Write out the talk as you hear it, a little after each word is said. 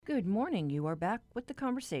Good morning. You are back with the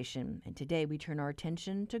conversation, and today we turn our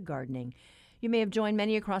attention to gardening. You may have joined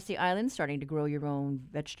many across the island starting to grow your own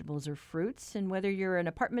vegetables or fruits, and whether you're an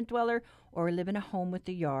apartment dweller or live in a home with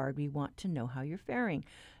a yard, we want to know how you're faring.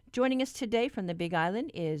 Joining us today from the Big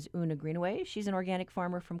Island is Una Greenaway. She's an organic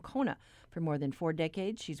farmer from Kona. For more than 4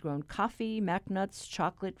 decades, she's grown coffee, mac nuts,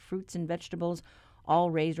 chocolate, fruits, and vegetables,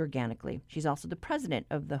 all raised organically. She's also the president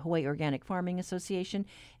of the Hawaii Organic Farming Association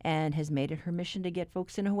and has made it her mission to get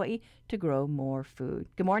folks in Hawaii to grow more food.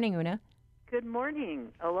 Good morning, Una. Good morning.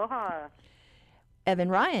 Aloha. Evan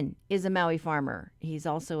Ryan is a Maui farmer. He's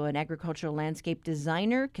also an agricultural landscape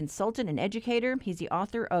designer, consultant, and educator. He's the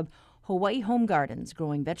author of Hawaii Home Gardens,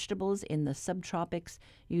 Growing Vegetables in the Subtropics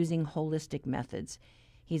Using Holistic Methods.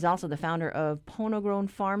 He's also the founder of Pono Grown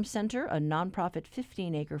Farm Center, a nonprofit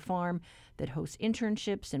 15-acre farm that hosts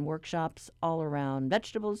internships and workshops all around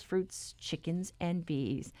vegetables, fruits, chickens, and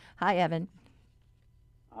bees. Hi, Evan.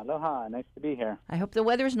 Aloha. Nice to be here. I hope the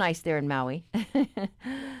weather's nice there in Maui.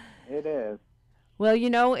 It is. Well, you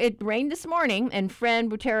know, it rained this morning, and Fran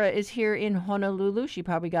Butera is here in Honolulu. She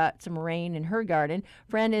probably got some rain in her garden.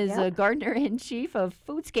 Fran is a gardener-in-chief of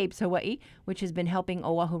Foodscapes Hawaii, which has been helping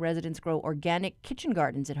Oahu residents grow organic kitchen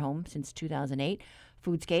gardens at home since 2008.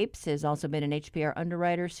 Foodscapes has also been an HPR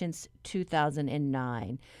underwriter since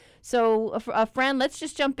 2009. So, Fran, let's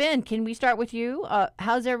just jump in. Can we start with you?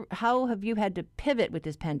 How have you had to pivot with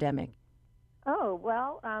this pandemic? Oh,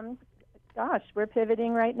 well, gosh, we're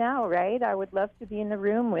pivoting right now, right? I would love to be in the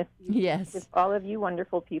room with you, yes, with all of you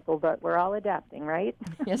wonderful people, but we're all adapting, right?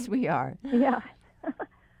 Yes, we are. Yeah.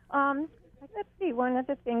 Let's see. One of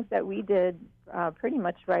the things that we did pretty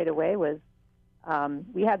much right away was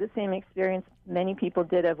we had the same experience many people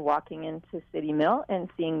did of walking into City Mill and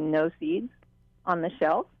seeing no seeds on the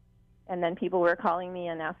shelf. And then people were calling me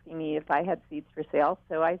and asking me if I had seeds for sale.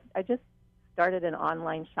 So I just started an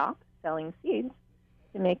online shop selling seeds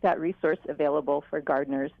to make that resource available for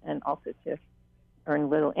gardeners and also to earn a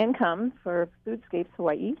little income for Foodscapes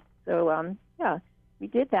Hawaii. So, we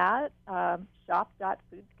did that,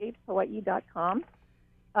 shop.foodscapeshawaii.com.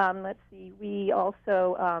 Let's see, we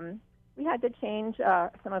also, we had to change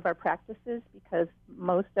some of our practices because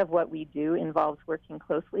most of what we do involves working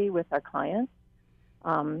closely with our clients.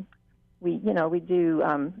 We do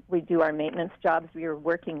our maintenance jobs. We are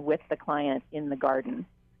working with the client in the garden.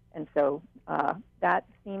 And so that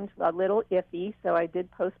seemed a little iffy, so I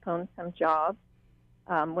did postpone some jobs.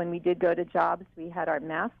 When we did go to jobs, we had our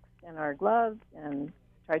masks and our gloves and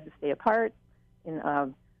tried to stay apart. In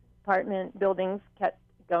apartment buildings, kept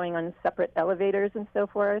going on separate elevators and so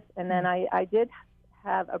forth. And then I did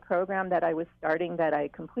have a program that I was starting that I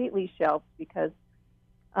completely shelved because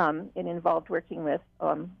it involved working with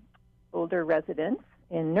older residents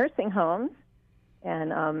in nursing homes.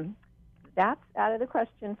 And that's out of the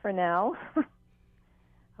question for now.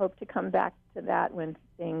 Hope to come back to that when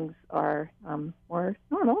things are more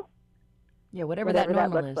normal. Yeah, whatever that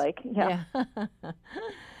normal looks is. like. Yeah.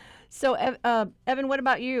 So, Evan, what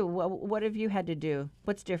about you? What have you had to do?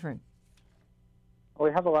 What's different? Well,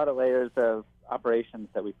 we have a lot of layers of operations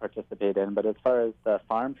that we participate in, but as far as the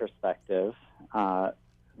farm perspective,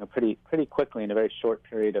 pretty quickly in a very short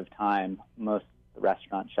period of time, most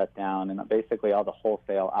restaurants shut down, and basically all the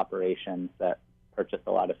wholesale operations that purchase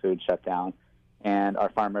a lot of food shut down, and our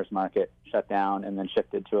farmers market shut down and then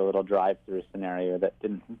shifted to a little drive-through scenario that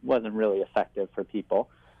wasn't really effective for people.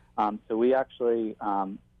 So we actually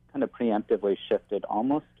kind of preemptively shifted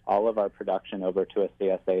almost all of our production over to a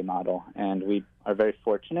CSA model, and we are very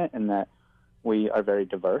fortunate in that we are very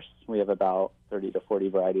diverse. We have about 30 to 40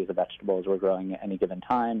 varieties of vegetables we're growing at any given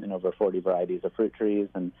time, and over 40 varieties of fruit trees,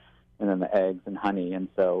 and then the eggs and honey. And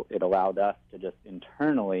so it allowed us to just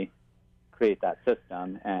internally create that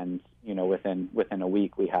system. And, within a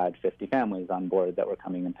week, we had 50 families on board that were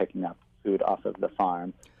coming and picking up food off of the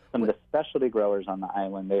farm. Some of the specialty growers on the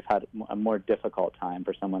island, they've had a more difficult time.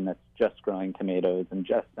 For someone that's just growing tomatoes and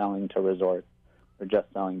just selling to resorts or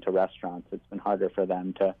just selling to restaurants, it's been harder for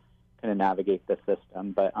them to kind of navigate the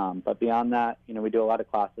system. But beyond that, we do a lot of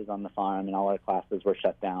classes on the farm, and all our classes were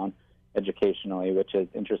shut down educationally, which is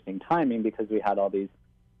interesting timing because we had all these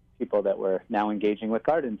people that were now engaging with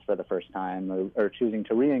gardens for the first time or choosing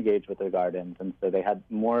to re-engage with their gardens. And so they had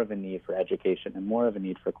more of a need for education and more of a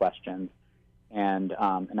need for questions. And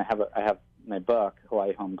I have my book,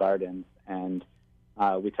 Hawaii Home Gardens, and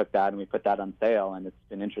we took that and we put that on sale, and it's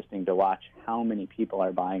been interesting to watch how many people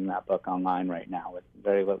are buying that book online right now. It's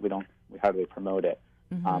we hardly promote it,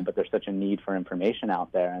 but there's such a need for information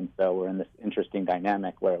out there, and so we're in this interesting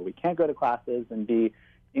dynamic where we can't go to classes and be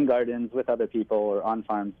in gardens with other people or on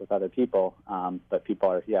farms with other people, but people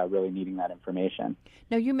are, really needing that information.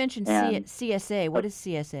 Now, you mentioned And- CSA. What is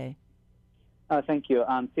CSA? Thank you.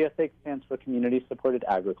 CSA stands for Community Supported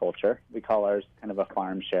Agriculture. We call ours kind of a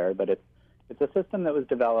farm share, but it's a system that was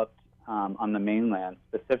developed on the mainland,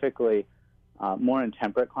 specifically more in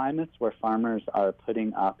temperate climates where farmers are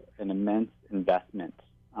putting up an immense investment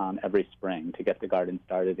every spring to get the garden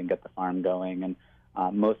started and get the farm going. And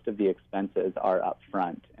most of the expenses are up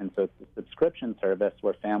front. And so it's a subscription service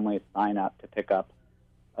where families sign up to pick up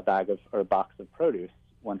a bag of or a box of produce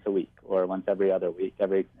once a week or once every other week.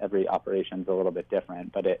 Every operation's a little bit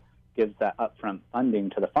different, but it gives that upfront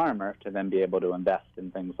funding to the farmer to then be able to invest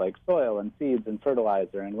in things like soil and seeds and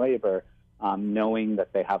fertilizer and labor, knowing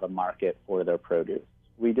that they have a market for their produce.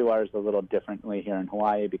 We do ours a little differently here in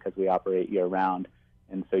Hawaii because we operate year-round,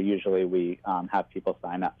 and so usually we have people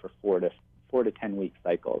sign up for 4 to 10 week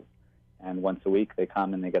cycles, and once a week they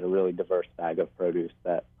come and they get a really diverse bag of produce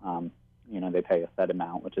that they pay a set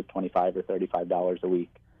amount, which is $25 or $35 a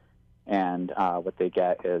week. And what they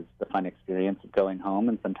get is the fun experience of going home,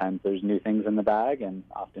 and sometimes there's new things in the bag, and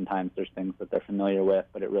oftentimes there's things that they're familiar with,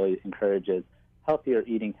 but it really encourages healthier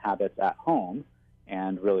eating habits at home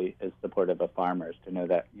and really is supportive of farmers to know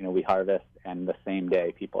that, we harvest and the same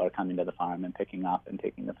day people are coming to the farm and picking up and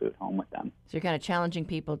taking the food home with them. So you're kind of challenging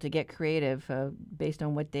people to get creative based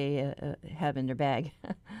on what they have in their bag.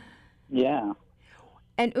 Yeah.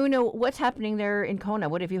 And Uno, what's happening there in Kona?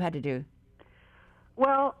 What have you had to do?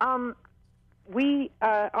 Well, our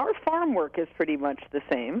farm work is pretty much the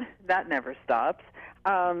same. That never stops.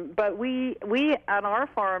 But we at our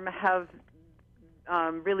farm have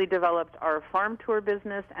really developed our farm tour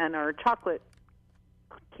business and our chocolate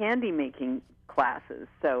candy making classes.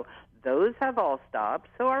 So those have all stopped.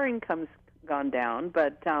 So our income's gone down.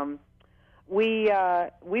 But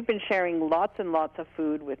we've been sharing lots and lots of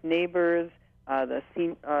food with neighbors.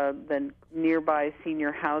 The nearby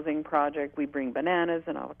senior housing project, we bring bananas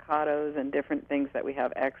and avocados and different things that we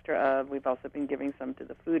have extra of. We've also been giving some to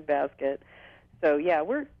the food basket. So yeah,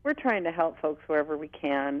 we're trying to help folks wherever we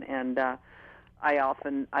can, and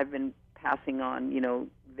I've been passing on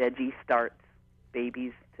veggie starts,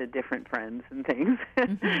 babies to different friends and things.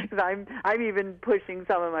 Because I'm even pushing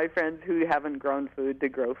some of my friends who haven't grown food to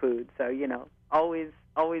grow food. So always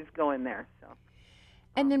going there. So.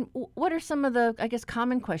 And then what are some of the,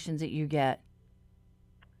 common questions that you get?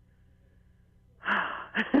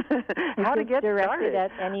 How to get directed started.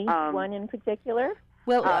 at any one in particular?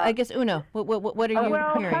 Well, Uno, what are you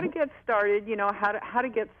hearing? How to get started, how to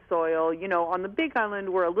get soil. On the Big Island,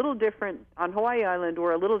 we're a little different. On Hawaii Island,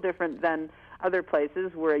 we're a little different than other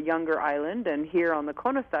places. We're a younger island, and here on the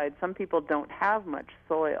Kona side, some people don't have much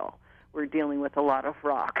soil. We're dealing with a lot of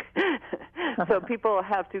rock. So people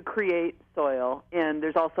have to create soil, and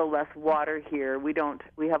there's also less water here. We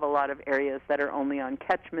have a lot of areas that are only on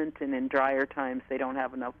catchment, and in drier times they don't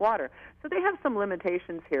have enough water. So they have some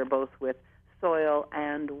limitations here, both with soil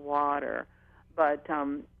and water. But,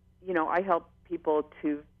 I help people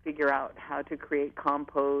to figure out how to create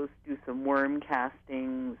compost, do some worm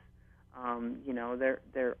castings.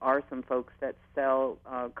 There are some folks that sell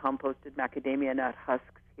composted macadamia nut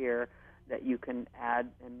husks here that you can add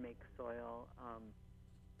and make soil.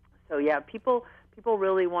 People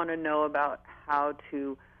really want to know about how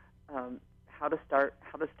to start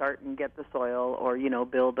and get the soil, or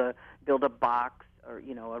build a box, or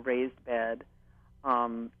a raised bed,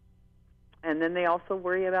 and then they also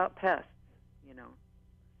worry about pests.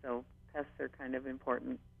 So pests are kind of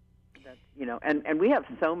important. And we have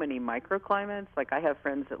so many microclimates. Like I have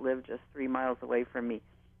friends that live just 3 miles away from me.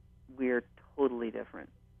 We're totally different.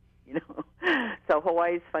 So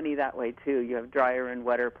Hawaii's funny that way too. You have drier and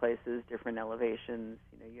wetter places, different elevations.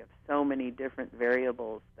 You have so many different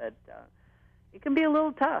variables that it can be a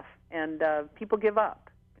little tough, and people give up.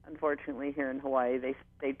 Unfortunately, here in Hawaii,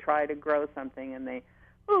 they try to grow something and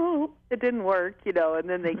it didn't work, and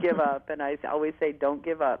then they give up. And I always say, don't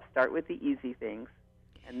give up. Start with the easy things,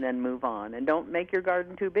 and then move on. And don't make your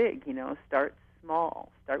garden too big. Start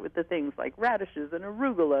small. Start with the things like radishes and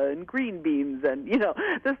arugula and green beans and,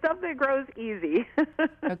 the stuff that grows easy.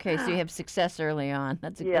 Okay, so you have success early on.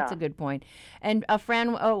 That's a good point. And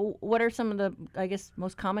Fran, what are some of the,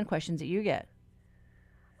 most common questions that you get?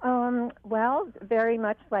 Well, very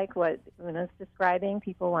much like what Una's describing.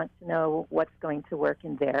 People want to know what's going to work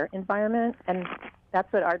in their environment, and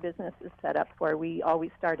that's what our business is set up for. We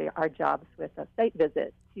always start our jobs with a site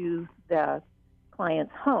visit to the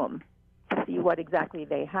client's home to see what exactly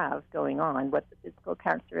they have going on, what the physical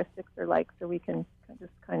characteristics are like, so we can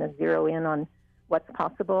just kind of zero in on what's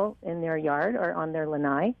possible in their yard or on their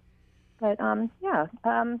lanai. But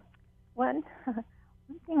one one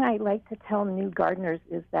thing I like to tell new gardeners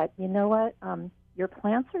is that you know what, your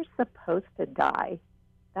plants are supposed to die.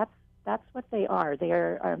 That's what they are.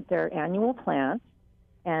 They're annual plants,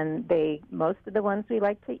 and most of the ones we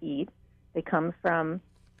like to eat, they come from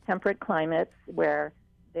temperate climates where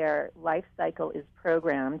their life cycle is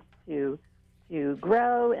programmed to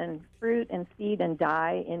grow and fruit and seed and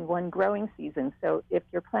die in one growing season. So if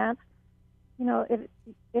your plants,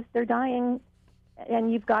 if they're dying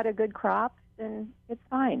and you've got a good crop, then it's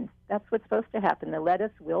fine. That's what's supposed to happen. The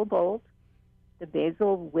lettuce will bolt, the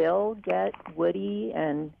basil will get woody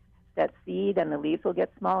and set seed, and the leaves will get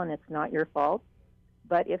small, and it's not your fault.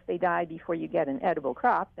 But if they die before you get an edible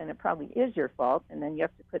crop, then it probably is your fault, and then you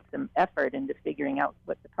have to put some effort into figuring out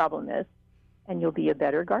what the problem is, and you'll be a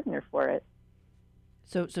better gardener for it.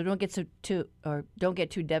 So don't get don't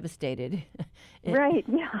get too devastated. Right?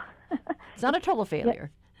 Yeah. It's not a total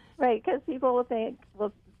failure. Yeah, right? Because people will think,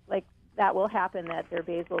 that will happen, that their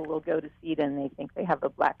basil will go to seed, and they think they have a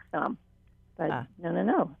black thumb. But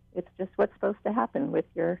no. It's just what's supposed to happen with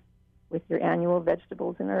your annual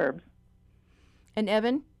vegetables and herbs. And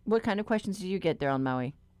Evan, what kind of questions do you get there on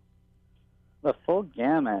Maui? The full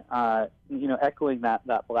gamut. Echoing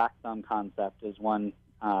that black thumb concept is one.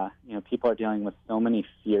 People are dealing with so many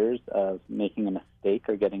fears of making a mistake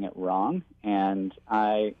or getting it wrong. And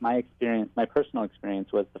my personal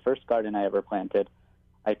experience was the first garden I ever planted.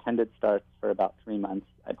 I tended starts for about 3 months.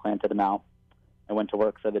 I planted them out. I went to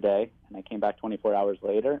work for the day, and I came back 24 hours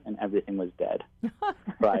later, and everything was dead,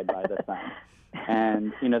 fried by the sun.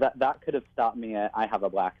 And, that could have stopped me at I have a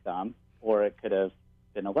black thumb, or it could have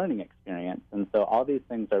been a learning experience. And so all these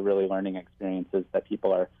things are really learning experiences that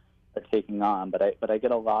people are taking on. But I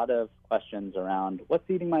get a lot of questions around what's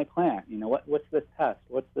eating my plant? What's this pest?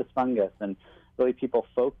 What's this fungus? And really people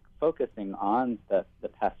focusing on the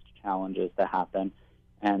pest challenges that happen.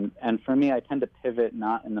 And for me, I tend to pivot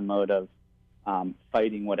not in the mode of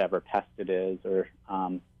fighting whatever pest it is or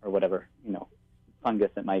whatever,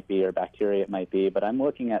 fungus it might be or bacteria it might be, but I'm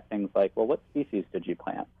looking at things like, well, what species did you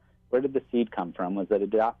plant? Where did the seed come from? Was it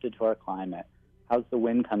adapted to our climate? How's the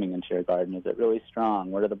wind coming into your garden? Is it really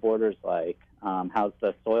strong? What are the borders like? How's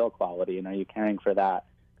the soil quality, and are you caring for that?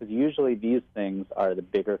 Because usually these things are the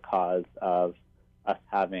bigger cause of us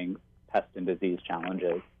having pest and disease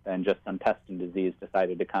challenges than just some pest and disease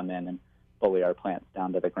decided to come in and bully our plants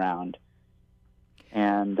down to the ground.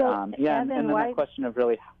 And Evan, and then that question of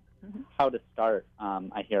really how to start,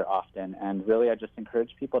 I hear often, and really I just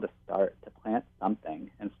encourage people to start, to plant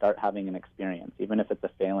something and start having an experience, even if it's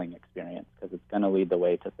a failing experience, because it's going to lead the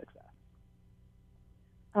way to success.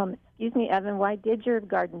 Excuse me, Evan, why did your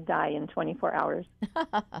garden die in 24 hours?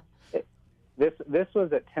 This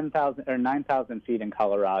was at 10,000 or 9,000 feet in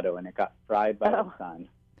Colorado, and it got fried by the sun.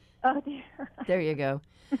 Oh, dear. There you go.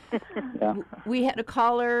 Yeah. We had a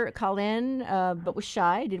caller call in, but was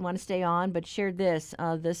shy, didn't want to stay on, but shared this.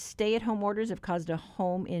 The stay-at-home orders have caused a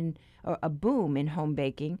boom in home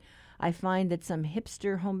baking. I find that some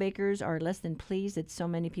hipster home bakers are less than pleased that so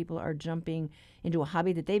many people are jumping into a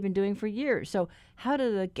hobby that they've been doing for years. So how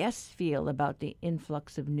do the guests feel about the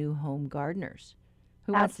influx of new home gardeners?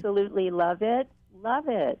 Absolutely love it. Love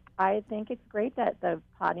it. I think it's great that the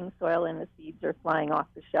potting soil and the seeds are flying off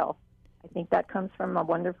the shelf. I think that comes from a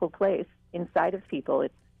wonderful place inside of people.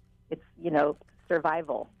 It's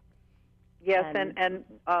survival. Yes, and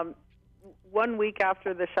 1 week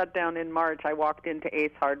after the shutdown in March, I walked into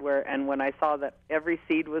Ace Hardware, and when I saw that every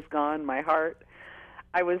seed was gone,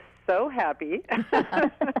 I was so happy.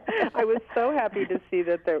 I was so happy to see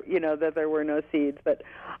that there were no seeds. But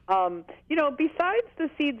besides the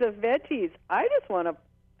seeds of veggies, I just want to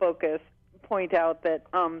point out that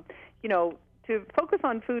to focus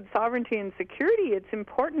on food sovereignty and security, it's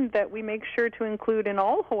important that we make sure to include in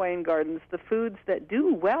all Hawaiian gardens the foods that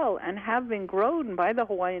do well and have been grown by the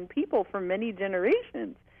Hawaiian people for many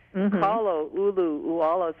generations. Mm-hmm. Kalo, ulu,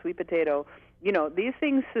 uala, sweet potato. These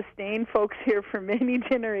things sustain folks here for many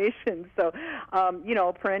generations. So,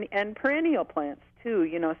 perennial plants,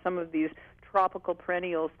 too. Some of these tropical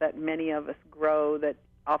perennials that many of us grow that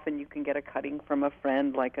often you can get a cutting from a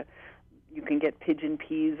friend, you can get pigeon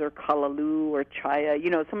peas or kalaloo or chaya,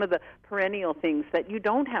 some of the perennial things that you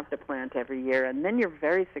don't have to plant every year, and then you're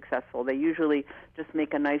very successful. They usually just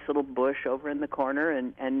make a nice little bush over in the corner,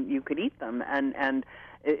 and you could eat them, and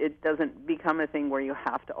it doesn't become a thing where you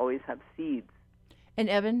have to always have seeds. And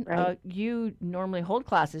Evan, right. You normally hold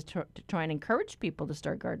classes to try and encourage people to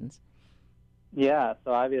start gardens. Yeah,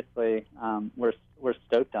 so obviously we're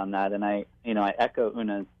stoked on that, and I echo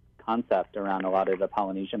Una's concept around a lot of the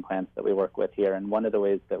Polynesian plants that we work with here. And one of the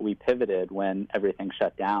ways that we pivoted when everything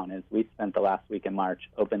shut down is we spent the last week in March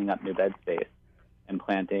opening up new bed space and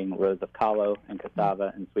planting rows of kalo and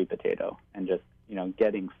cassava and sweet potato and just,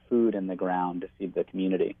 getting food in the ground to feed the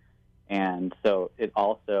community. And so it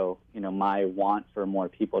also, my want for more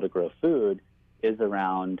people to grow food is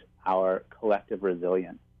around our collective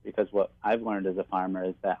resilience. Because what I've learned as a farmer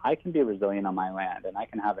is that I can be resilient on my land and I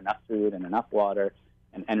can have enough food and enough water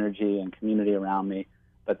and energy and community around me.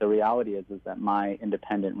 But the reality is that my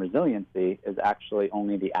independent resiliency is actually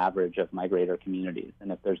only the average of my greater communities.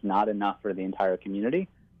 And if there's not enough for the entire community,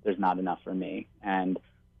 there's not enough for me. And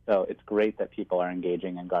so it's great that people are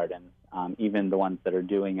engaging in gardens, even the ones that are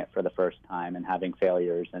doing it for the first time and having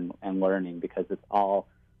failures and learning, because it's all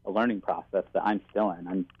a learning process that I'm still in.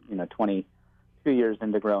 I'm 22 years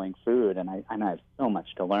into growing food, and I have so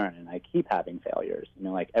much to learn, and I keep having failures.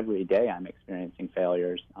 Like every day I'm experiencing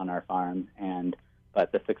failures on our farm,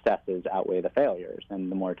 but the successes outweigh the failures,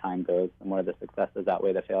 and the more time goes, the more the successes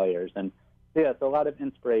outweigh the failures. And so a lot of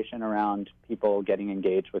inspiration around people getting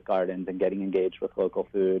engaged with gardens and getting engaged with local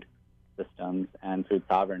food systems and food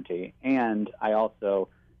sovereignty. And I also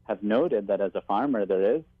have noted that as a farmer,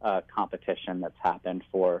 there is a competition that's happened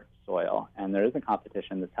for soil, and there is a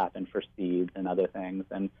competition that's happened for seeds and other things.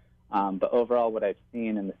 And but overall, what I've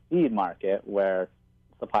seen in the seed market, where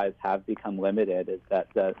supplies have become limited, is that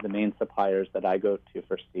the main suppliers that I go to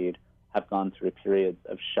for seed have gone through periods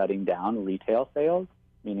of shutting down retail sales,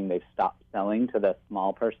 meaning they've stopped selling to the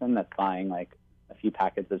small person that's buying like a few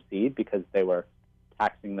packets of seed because they were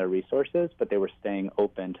taxing their resources, but they were staying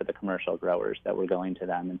open to the commercial growers that were going to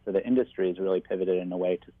them. And so the industry has really pivoted in a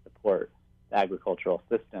way to support the agricultural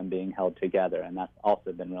system being held together, and that's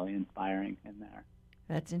also been really inspiring in there.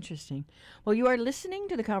 That's interesting. Well, you are listening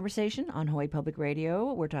to the conversation on Hawaii Public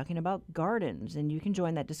Radio. We're talking about gardens, and you can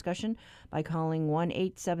join that discussion by calling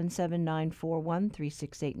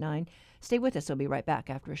 1-877-941-3689. Stay with us. We'll be right back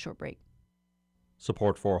after a short break.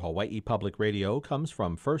 Support for Hawaii Public Radio comes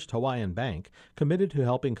from First Hawaiian Bank, committed to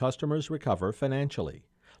helping customers recover financially.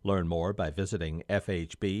 Learn more by visiting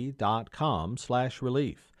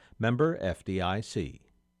fhb.com/relief. Member FDIC.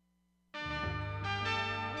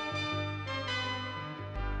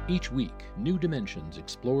 Each week, New Dimensions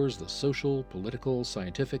explores the social, political,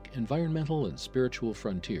 scientific, environmental, and spiritual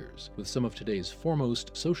frontiers with some of today's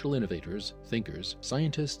foremost social innovators, thinkers,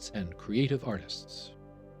 scientists, and creative artists.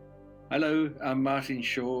 Hello, I'm Martin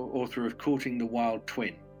Shaw, author of Courting the Wild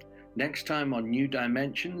Twin. Next time on New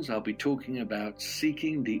Dimensions, I'll be talking about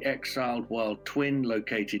seeking the exiled wild twin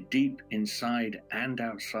located deep inside and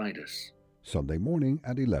outside us. Sunday morning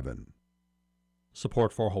at 11.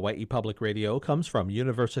 Support for Hawaii Public Radio comes from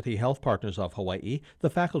University Health Partners of Hawaii, the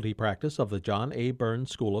faculty practice of the John A.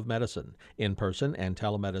 Burns School of Medicine. In-person and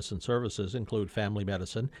telemedicine services include family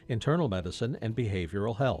medicine, internal medicine, and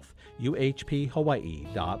behavioral health.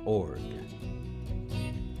 uhphawaii.org.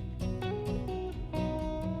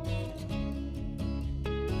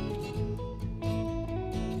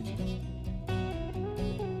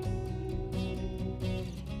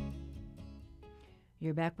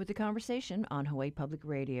 You're back with the conversation on Hawaii Public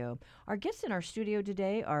Radio. Our guests in our studio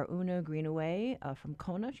today are Una Greenaway from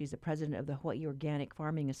Kona. She's the president of the Hawaii Organic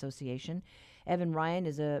Farming Association. Evan Ryan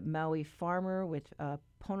is a Maui farmer with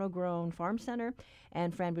Pono Grown Farm Center.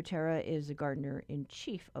 And Fran Butera is a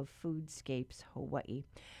gardener-in-chief of Foodscapes Hawaii.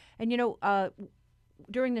 And,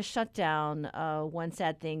 during the shutdown, one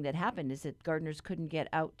sad thing that happened is that gardeners couldn't get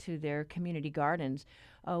out to their community gardens.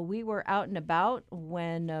 We were out and about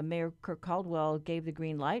when Mayor Kirk Caldwell gave the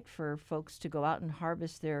green light for folks to go out and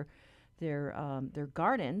harvest their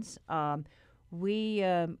gardens. We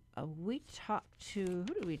talked to, who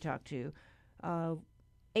did we talk to?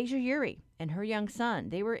 Asia Yuri and her young son.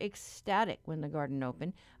 They were ecstatic when the garden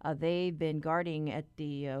opened. They've been gardening at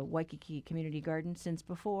the Waikiki Community Garden since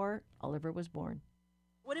before Oliver was born.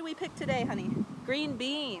 What did we pick today, honey? Green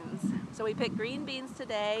beans. So we picked green beans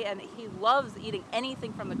today, and he loves eating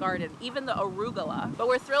anything from the garden, even the arugula. But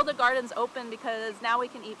we're thrilled the garden's open because now we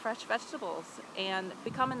can eat fresh vegetables. And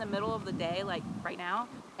we come in the middle of the day, like right now,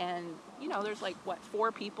 and there's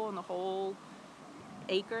 4 people in the whole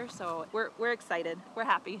acre. So we're excited. We're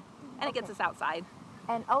happy. And it gets us outside.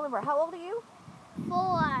 And Oliver, how old are you?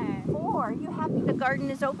 4. 4. Are you happy the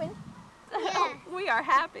garden is open? Yes. We are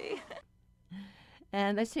happy.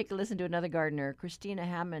 And let's take a listen to another gardener. Christina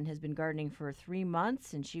Hammond has been gardening for 3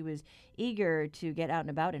 months, and she was eager to get out and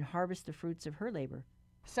about and harvest the fruits of her labor.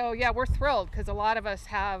 So, yeah, we're thrilled because a lot of us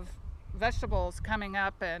have vegetables coming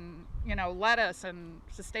up and, lettuce and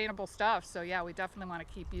sustainable stuff. So yeah, we definitely want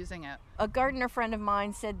to keep using it. A gardener friend of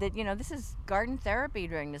mine said that, this is garden therapy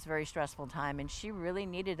during this very stressful time, and she really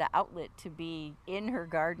needed an outlet to be in her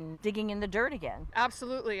garden, digging in the dirt again.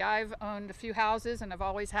 Absolutely. I've owned a few houses and I've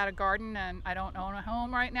always had a garden, and I don't own a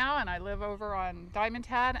home right now, and I live over on Diamond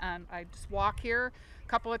Head, and I just walk here a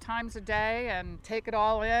couple of times a day and take it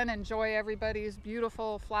all in, enjoy everybody's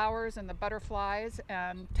beautiful flowers and the butterflies,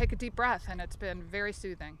 and take a deep breath, and it's been very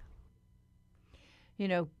soothing.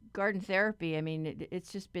 Garden therapy,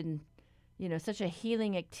 it's just been, such a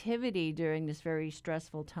healing activity during this very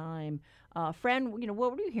stressful time. Fran,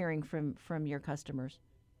 what were you hearing from your customers?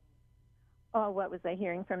 Oh, what was I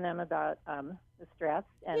hearing from them about the stress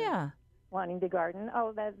and wanting to garden?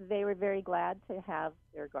 Oh, that they were very glad to have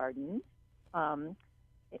their gardens.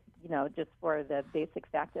 Just for the basic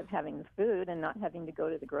fact of having the food and not having to go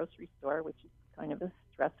to the grocery store, which is kind of a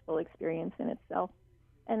stressful experience in itself.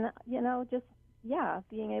 And,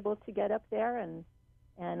 being able to get up there and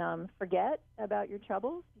forget about your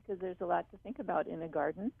troubles, because there's a lot to think about in a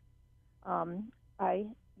garden. I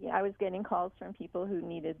was getting calls from people who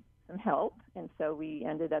needed some help, and so we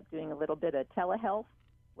ended up doing a little bit of telehealth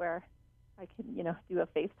where I could, do a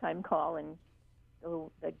FaceTime call, and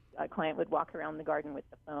so the client would walk around the garden with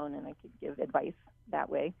the phone, and I could give advice that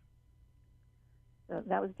way. So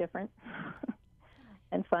that was different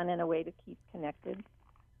and fun, and a way to keep connected.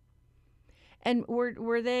 And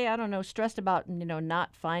were they, stressed about,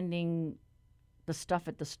 not finding the stuff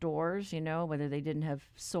at the stores, whether they didn't have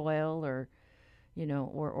soil or,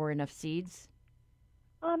 or enough seeds?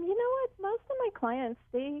 You know what? Most of my clients,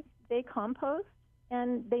 they compost,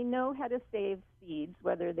 and they know how to save seeds,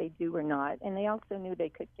 whether they do or not. And they also knew they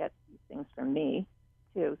could get these things from me,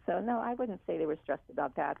 too. So, no, I wouldn't say they were stressed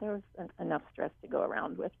about that. There was enough stress to go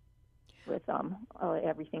around with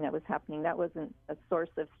everything that was happening. That wasn't a source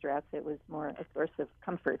of stress. It was more a source of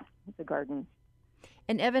comfort, the garden.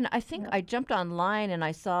 And Evan, I think I jumped online and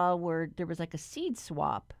I saw where there was like a seed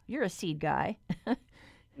swap. You're a seed guy.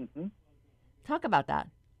 Mm-hmm. Talk about that.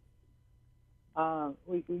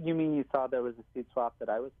 You mean you saw there was a seed swap that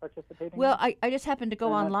I was participating in? Well, I just happened to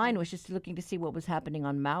go online, was just looking to see what was happening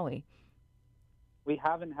on Maui. We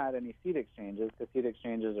haven't had any seed exchanges, because seed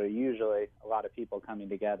exchanges are usually a lot of people coming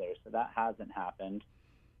together, so that hasn't happened.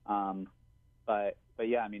 But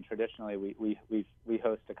yeah, traditionally we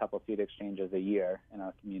host a couple seed exchanges a year in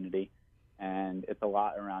our community, and it's a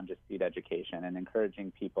lot around just seed education and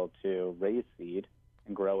encouraging people to raise seed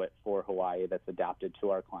and grow it for Hawaii that's adapted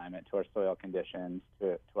to our climate, to our soil conditions,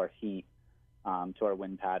 to our heat, to our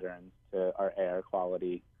wind patterns, to our air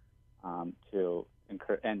quality, and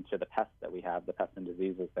to the pests that we have, the pests and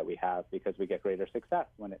diseases that we have, because we get greater success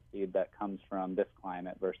when it's seed that comes from this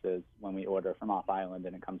climate versus when we order from off-island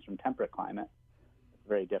and it comes from temperate climate. It's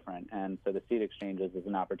very different. And so the seed exchanges is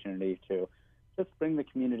an opportunity to just bring the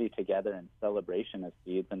community together in celebration of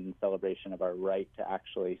seeds and in celebration of our right to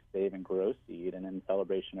actually save and grow seed, and in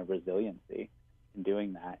celebration of resiliency in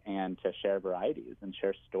doing that, and to share varieties and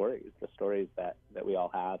share stories, the stories that we all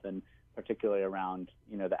have, and particularly around,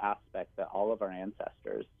 the aspect that all of our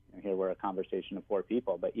ancestors, here we're a conversation of 4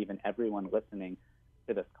 people, but even everyone listening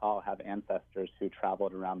to this call have ancestors who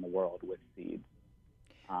traveled around the world with seeds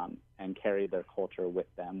and carried their culture with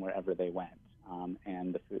them wherever they went,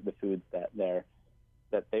 and the foods that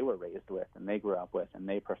they were raised with and they grew up with and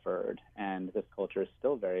they preferred. And this culture is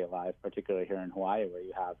still very alive, particularly here in Hawaii, where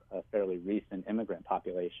you have a fairly recent immigrant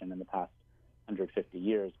population in the past 150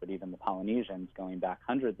 years, but even the Polynesians going back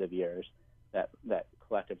hundreds of years that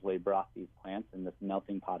collectively brought these plants in this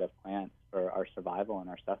melting pot of plants for our survival and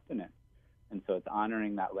our sustenance. And so it's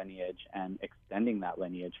honoring that lineage and extending that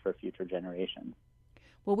lineage for future generations.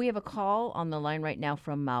 Well, we have a call on the line right now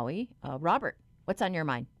from Maui. Robert, what's on your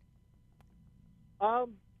mind?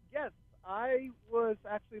 Yes, I was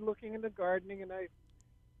actually looking into gardening, and I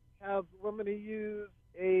have women who use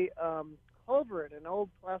a culvert, an old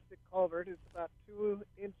plastic culvert. It's about 2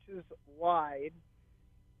 inches wide,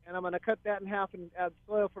 and I'm going to cut that in half and add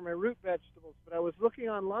soil for my root vegetables. But I was looking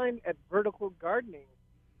online at vertical gardening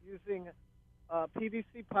using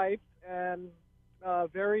PVC pipes and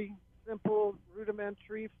very simple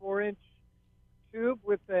rudimentary 4-inch tube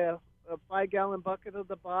with a 5-gallon bucket at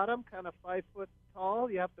the bottom, kind of 5 foot tall.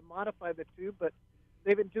 You have to modify the tube, but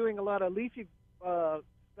they've been doing a lot of leafy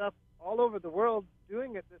stuff all over the world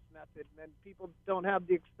doing it this method, and people don't have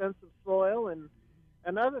the expensive soil and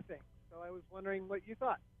other things. So I was wondering what you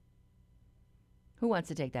thought. Who wants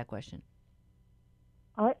to take that question?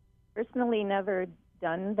 I personally never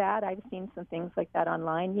done that. I've seen some things like that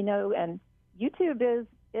online, and YouTube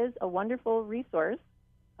is a wonderful resource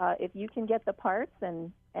if you can get the parts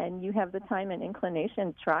and you have the time and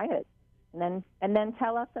inclination, try it, and then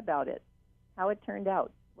tell us about it, how it turned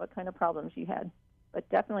out, what kind of problems you had. But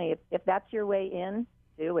definitely, if that's your way in,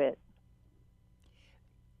 do it.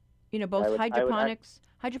 You know, both hydroponics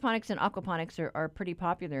and aquaponics are pretty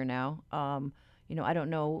popular now. You know, I don't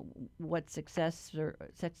know what successes you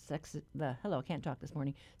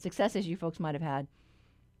folks might have had.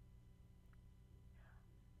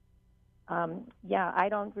 Yeah, I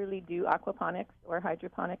don't really do aquaponics or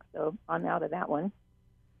hydroponics, so I'm out of that one.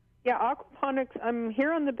 Yeah, aquaponics, I'm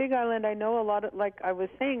here on the Big Island. I know a lot of, like I was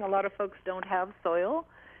saying, a lot of folks don't have soil.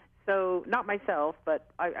 So, not myself,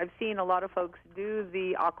 but I've seen a lot of folks do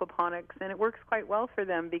the aquaponics, and it works quite well for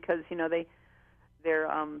them because, you know, they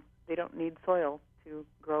don't need soil to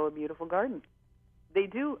grow a beautiful garden. They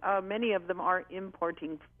do, many of them are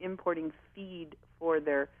importing feed for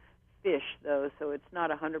their fish, though, so it's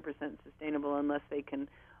not 100% sustainable unless they can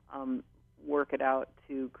work it out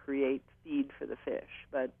to create feed for the fish.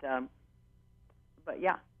 But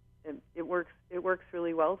yeah, it works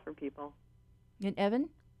really well for people. And Evan?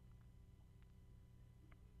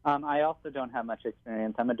 I also don't have much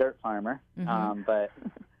experience. I'm a dirt farmer,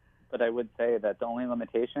 but I would say that the only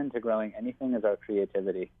limitation to growing anything is our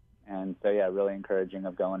creativity. And so, yeah, really encouraging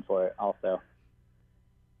of going for it also.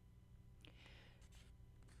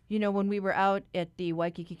 You know, when we were out at the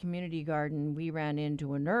Waikiki Community Garden, we ran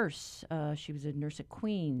into a nurse. She was a nurse at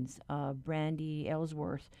Queens. Brandy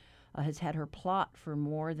Ellsworth has had her plot for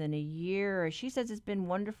more than a year. She says it's been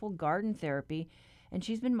wonderful garden therapy, and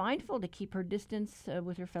she's been mindful to keep her distance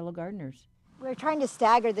with her fellow gardeners. We're trying to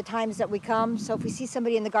stagger the times that we come, so if we see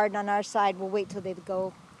somebody in the garden on our side, we'll wait till they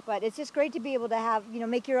go. But it's just great to be able to have, you know,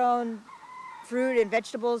 make your own fruit and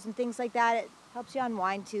vegetables and things like that. It helps you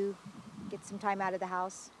unwind to get some time out of the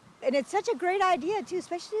house. And it's such a great idea, too,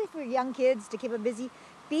 especially for young kids to keep them busy.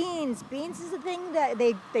 Beans is a thing that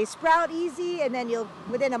they sprout easy, and then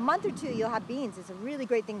within a month or two, you'll have beans. It's a really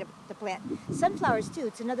great thing to plant. Sunflowers, too.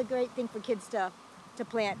 It's another great thing for kids to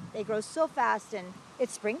plant. They grow so fast, and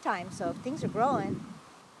it's springtime, so things are growing.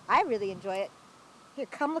 I really enjoy it. Here,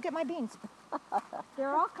 come look at my beans.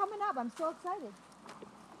 They're all coming up. I'm so excited.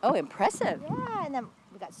 Oh, impressive. Yeah, and then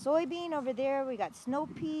we got soybean over there. We got snow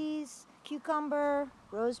peas, cucumber,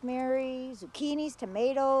 rosemary, zucchinis,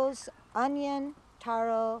 tomatoes, onion,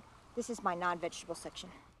 taro. This is my non-vegetable section.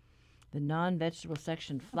 The non-vegetable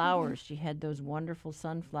section, flowers. She had those wonderful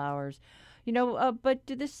sunflowers. You know, but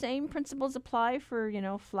do the same principles apply for, you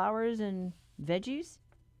know, flowers and veggies?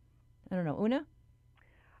 I don't know. Una?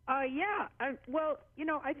 Yeah. Well, you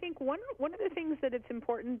know, I think one of the things that it's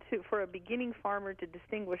important for a beginning farmer to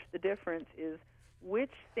distinguish the difference is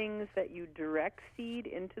which things that you direct seed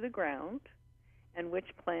into the ground and which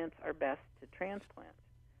plants are best to transplant.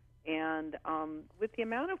 And with the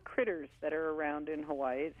amount of critters that are around in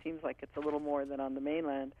Hawaii, it seems like it's a little more than on the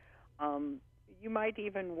mainland. You might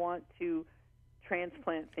even want to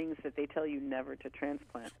transplant things that they tell you never to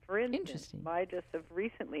transplant. For instance, I just have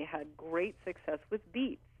recently had great success with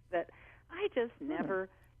beets that I just never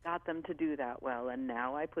got them to do that well, and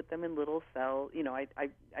now I put them in little cells. You know, I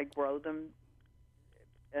grow them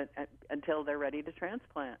until they're ready to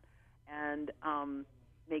transplant, and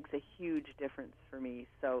makes a huge difference for me.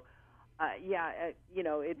 So, you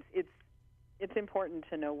know, it's important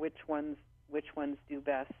to know which ones do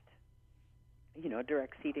best. You know,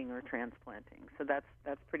 direct seeding or transplanting. So that's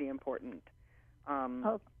pretty important.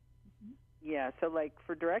 Yeah, so like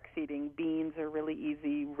for direct seeding, beans are really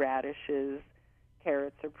easy, radishes,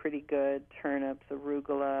 carrots are pretty good, turnips,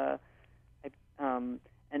 arugula,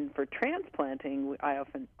 and for transplanting,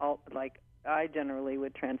 I generally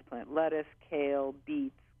would transplant lettuce, kale,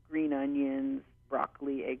 beets, green onions,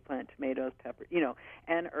 broccoli, eggplant, tomatoes, pepper, you know,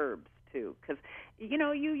 and herbs too, because you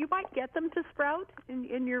know you might get them to sprout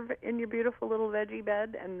in your beautiful little veggie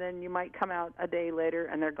bed, and then you might come out a day later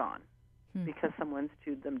and they're gone because someone's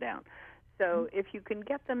chewed them down. So if you can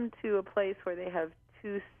get them to a place where they have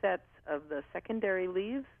two sets of the secondary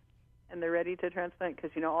leaves and they're ready to transplant,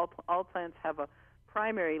 because you know all plants have a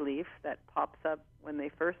primary leaf that pops up when they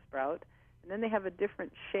first sprout, and then they have a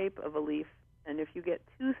different shape of a leaf, and if you get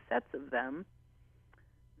two sets of them,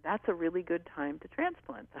 that's a really good time to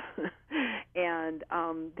transplant them. And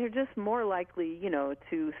they're just more likely, you know,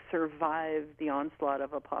 to survive the onslaught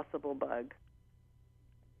of a possible bug.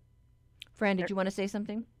 Fran, did you want to say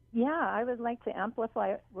something? Yeah, I would like to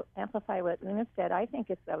amplify what Una said. I think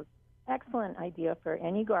it's an excellent idea for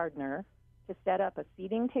any gardener to set up a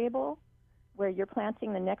seeding table where you're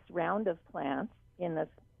planting the next round of plants in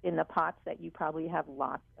the pots that you probably have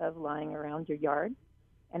lots of lying around your yard.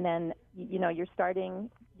 And then, you know, you're starting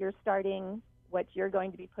what you're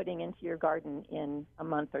going to be putting into your garden in a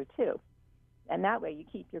month or two. And that way you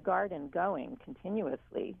keep your garden going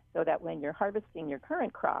continuously so that when you're harvesting your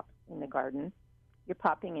current crop in the garden, you're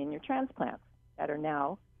popping in your transplants that are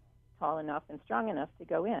now tall enough and strong enough to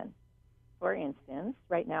go in. For instance,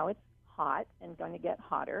 right now it's hot and going to get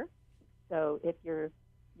hotter. So if you're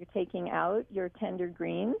taking out your tender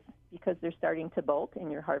greens because they're starting to bolt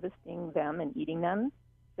and you're harvesting them and eating them,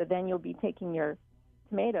 so then you'll be taking your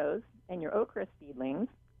tomatoes and your okra seedlings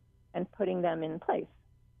and putting them in place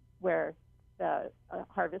where the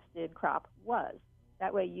harvested crop was.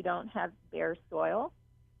 That way you don't have bare soil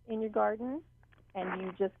in your garden, and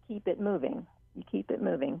you just keep it moving. You keep it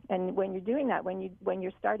moving. And when you're doing that, when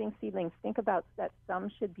you're starting seedlings, think about that some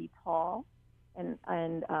should be tall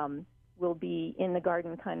and will be in the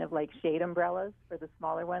garden kind of like shade umbrellas for the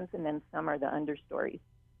smaller ones, and then some are the understories.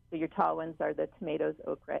 So your tall ones are the tomatoes,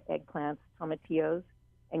 okra, eggplants, tomatillos,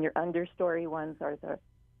 and your understory ones are the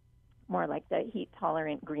more like the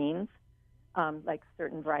heat-tolerant greens, like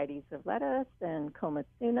certain varieties of lettuce and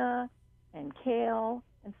komatsuna and kale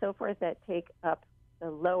and so forth that take up the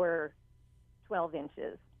lower 12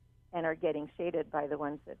 inches and are getting shaded by the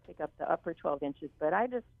ones that take up the upper 12 inches. But I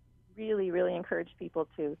just really, really encourage people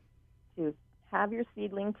to have your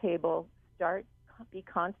seedling table, be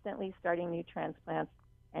constantly starting new transplants,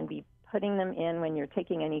 and be putting them in when you're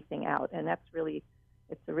taking anything out. And it's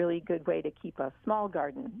a really good way to keep a small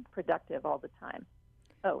garden productive all the time.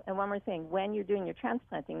 Oh, and one more thing. When you're doing your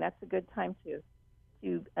transplanting, that's a good time to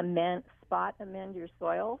spot amend your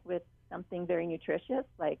soil with something very nutritious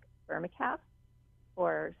like vermicast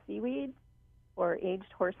or seaweed or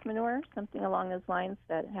aged horse manure, something along those lines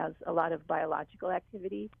that has a lot of biological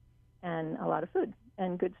activity and a lot of food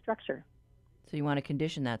and good structure. So you want to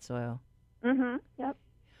condition that soil. Mm-hmm. Yep.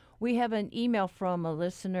 We have an email from a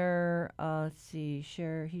listener. Let's see.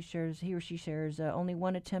 He or she shares only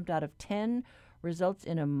one attempt out of 10 results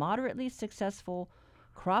in a moderately successful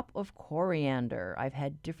crop of coriander. I've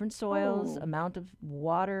had different soils, amount of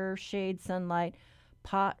water, shade, sunlight,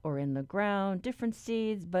 pot or in the ground, different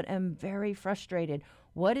seeds, but am very frustrated.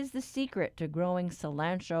 What is the secret to growing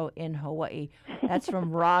cilantro in Hawaii? That's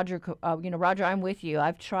from Roger. Roger, I'm with you.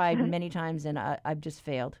 I've tried many times and I've just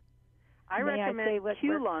failed. I recommend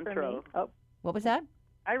culantro. Oh, what was that?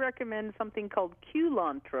 I recommend something called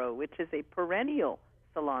culantro, which is a perennial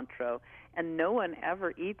cilantro, and no one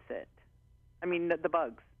ever eats it. I mean, the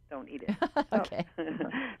bugs don't eat it. Okay.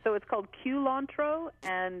 So it's called culantro,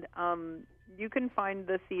 and you can find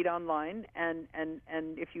the seed online, and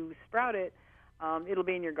if you sprout it, it'll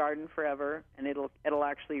be in your garden forever, and it'll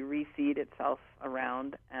actually reseed itself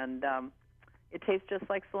around, and it tastes just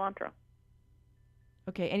like cilantro.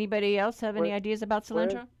 Okay. Anybody else have any ideas about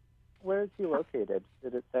cilantro? Where is he located?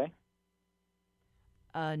 Did it say?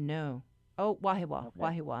 No. Oh, Wahiawa. Okay.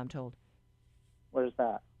 Wahiawa, I'm told. Where's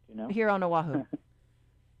that? Do you know? Here on Oahu.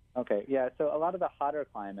 Okay. Yeah. So a lot of the hotter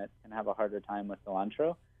climates can have a harder time with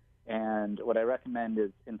cilantro. And what I recommend is,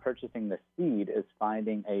 in purchasing the seed, is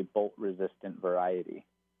finding a bolt-resistant variety.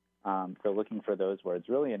 So looking for those words,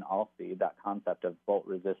 really in all seed, that concept of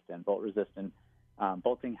bolt-resistant.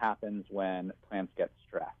 Bolting happens when plants get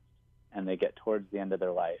stressed and they get towards the end of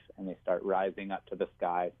their life and they start rising up to the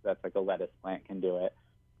sky. So that's like a lettuce plant can do it.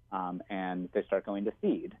 And they start going to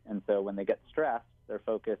seed. And so when they get stressed, their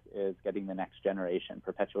focus is getting the next generation,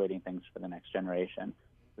 perpetuating things for the next generation.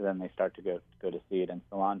 So then they start to go to seed. And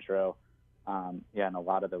cilantro, in a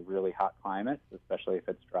lot of the really hot climates, especially if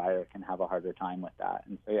it's drier, can have a harder time with that.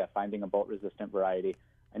 And so, finding a bolt-resistant variety.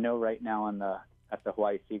 I know right now at the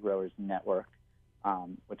Hawaii Seed Growers Network,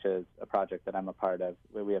 which is a project that I'm a part of,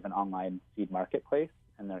 where we have an online seed marketplace,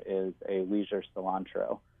 and there is a leisure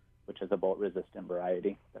cilantro, which is a bolt-resistant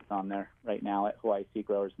variety that's on there right now at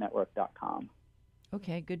hawaiiseedgrowersnetwork.com.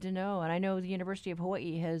 Okay, good to know. And I know the University of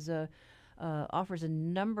Hawaii has offers a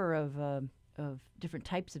number of different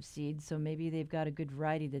types of seeds, so maybe they've got a good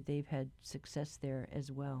variety that they've had success there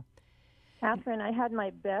as well. Catherine, I had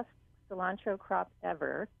my best cilantro crop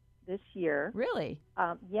ever this year. Really?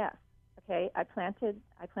 Yes. Okay, I planted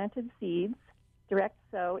seeds, direct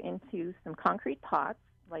sow into some concrete pots,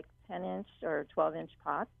 like 10-inch or 12-inch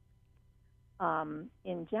pots,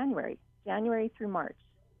 in January through March.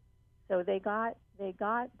 So they got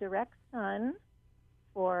direct sun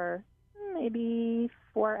for maybe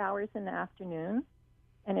 4 hours in the afternoon,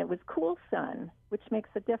 and it was cool sun, which makes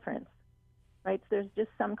a difference, right? So there's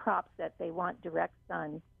just some crops that they want direct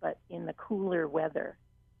sun, but in the cooler weather,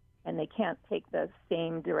 and they can't take the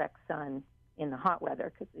same direct sun in the hot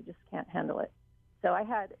weather because they just can't handle it. So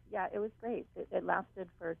it was great. It lasted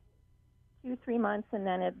for 2-3 months, and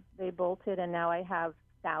then they bolted, and now I have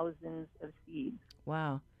thousands of seeds.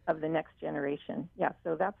 Wow. Of the next generation. Yeah,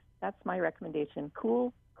 so that's my recommendation.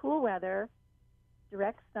 Cool weather,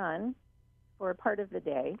 direct sun for a part of the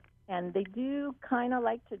day, and they do kind of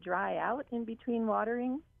like to dry out in between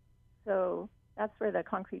watering, so that's where the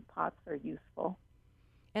concrete pots are useful.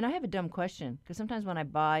 And I have a dumb question, because sometimes when I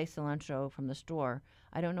buy cilantro from the store,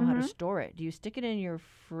 I don't know how to store it. Do you stick it in your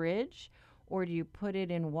fridge, or do you put it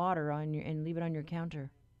in water and leave it on your counter?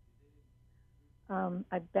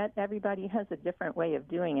 I bet everybody has a different way of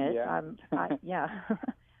doing it. Yeah.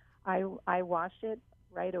 I wash it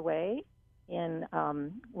right away in,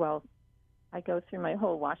 I go through my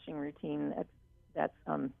whole washing routine.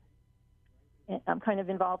 I'm kind of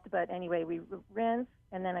involved, but anyway, we rinse,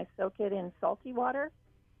 and then I soak it in salty water,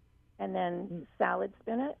 and then salad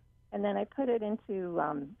spin it, and then I put it into,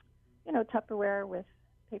 Tupperware with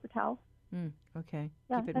paper towels. Okay.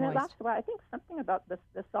 Yeah, Keep it and moist. it lasts a while. I think something about the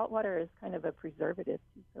salt water is kind of a preservative,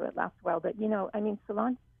 so it lasts a while. But,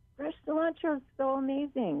 fresh cilantro is so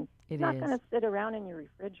amazing. It's not going to sit around in your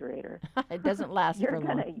refrigerator. It doesn't last for long.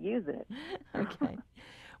 You're going to use it. Okay.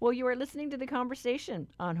 Well, you are listening to The Conversation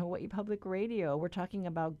on Hawaii Public Radio. We're talking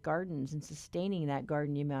about gardens and sustaining that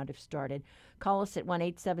garden you might have started. Call us at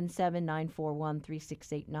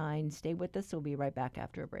 1-877-941-3689. Stay with us. We'll be right back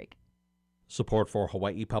after a break. Support for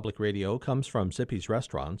Hawaii Public Radio comes from Zippy's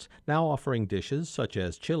Restaurants, now offering dishes such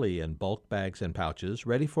as chili in bulk bags and pouches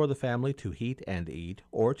ready for the family to heat and eat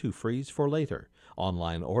or to freeze for later.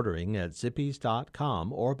 Online ordering at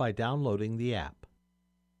zippys.com or by downloading the app.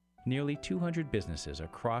 Nearly 200 businesses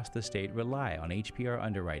across the state rely on HPR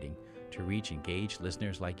underwriting to reach engaged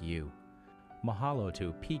listeners like you. Mahalo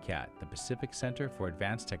to PCAT, the Pacific Center for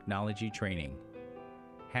Advanced Technology Training,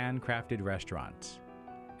 Handcrafted Restaurants,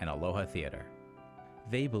 and Aloha Theater.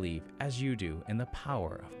 They believe, as you do, in the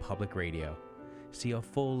power of public radio. See a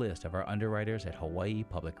full list of our underwriters at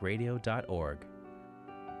hawaiipublicradio.org.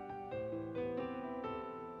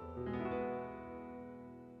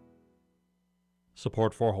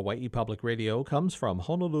 Support for Hawaii Public Radio comes from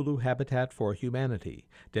Honolulu Habitat for Humanity,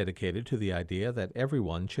 dedicated to the idea that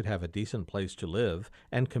everyone should have a decent place to live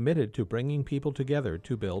and committed to bringing people together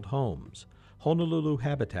to build homes.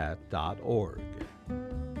 HonoluluHabitat.org.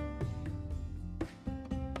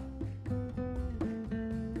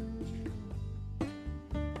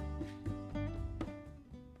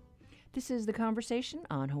 This is The Conversation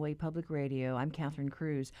on Hawaii Public Radio. I'm Catherine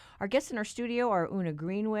Cruz. Our guests in our studio are Una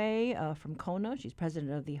Greenway from Kona. She's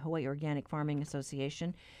president of the Hawaii Organic Farming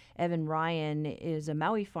Association. Evan Ryan is a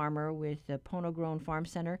Maui farmer with the Pono Grown Farm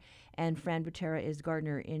Center. And Fran Butera is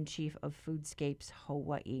gardener-in-chief of Foodscapes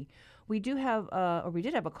Hawaii. We did have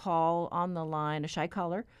a call on the line, a shy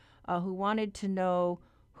caller, who wanted to know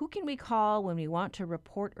who can we call when we want to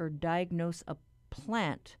report or diagnose a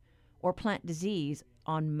plant or plant disease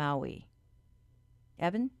on Maui.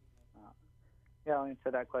 Evan? Yeah, I'll answer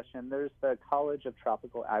that question. There's the College of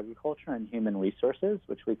Tropical Agriculture and Human Resources,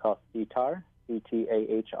 which we call CTAHR,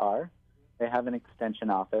 C-T-A-H-R. They have an extension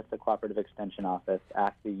office, a cooperative extension office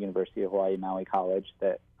at the University of Hawaii Maui College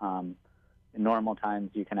that in normal times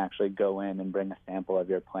you can actually go in and bring a sample of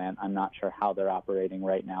your plant. I'm not sure how they're operating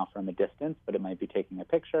right now from a distance, but it might be taking a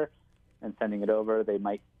picture and sending it over. They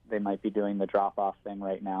might be doing the drop-off thing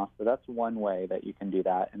right now. So that's one way that you can do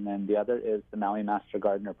that. And then the other is the Maui Master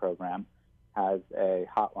Gardener Program has a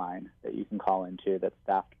hotline that you can call into that's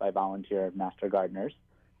staffed by volunteer master gardeners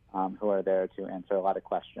who are there to answer a lot of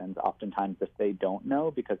questions. Oftentimes, if they don't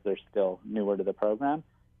know because they're still newer to the program,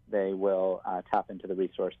 they will tap into the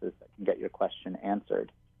resources that can get your question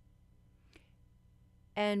answered.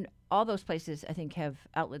 And all those places, I think, have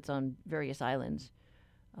outlets on various islands.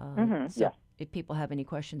 Yeah. If people have any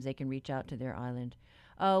questions, they can reach out to their island.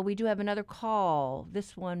 We do have another call,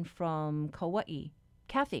 this one from Kauai.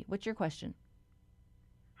 Kathy, what's your question?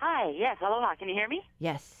 Hi, yes, aloha. Can you hear me?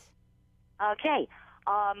 Yes. Okay.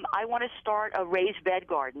 I want to start a raised bed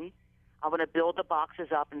garden. I want to build the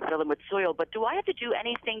boxes up and fill them with soil, but do I have to do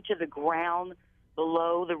anything to the ground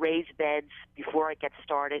below the raised beds before I get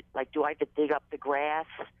started? Like, do I have to dig up the grass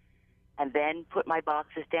and then put my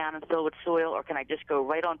boxes down and fill with soil, or can I just go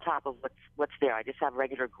right on top of what's there? I just have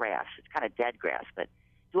regular grass. It's kind of dead grass, but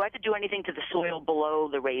do I have to do anything to the soil below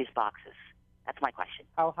the raised boxes? That's my question.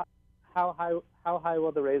 How high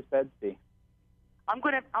will the raised beds be? I'm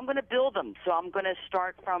gonna build them, so I'm gonna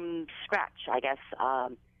start from scratch, I guess.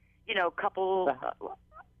 I'm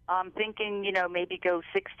thinking, maybe go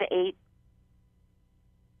 6 to 8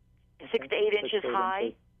 inches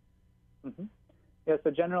high. Mm-hmm. Yeah,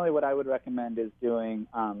 so generally what I would recommend is doing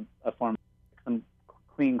a form of some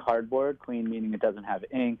clean cardboard, clean meaning it doesn't have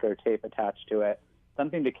ink or tape attached to it,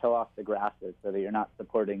 something to kill off the grasses so that you're not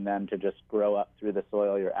supporting them to just grow up through the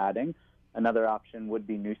soil you're adding. Another option would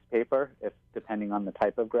be newspaper, if depending on the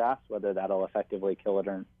type of grass, whether that'll effectively kill it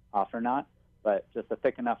off or not. But just a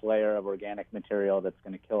thick enough layer of organic material that's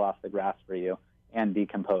going to kill off the grass for you and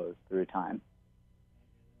decompose through time.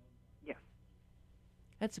 Yeah.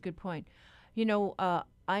 That's a good point.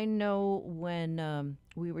 I know when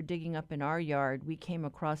we were digging up in our yard, we came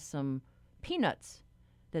across some peanuts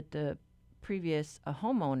that the previous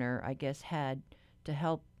homeowner, I guess, had to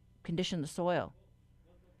help condition the soil.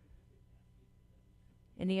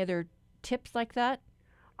 Any other tips like that?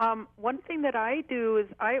 One thing that I do is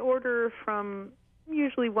I order from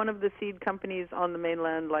usually one of the seed companies on the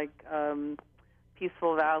mainland, like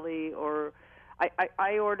Peaceful Valley, or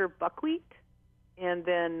I order buckwheat, and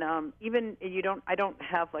then I don't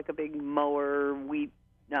have like a big mower, wheat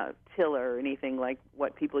tiller or anything like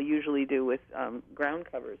what people usually do with ground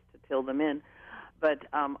covers to till them in. But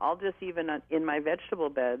I'll just even in my vegetable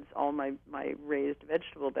beds, all my raised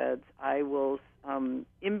vegetable beds, I will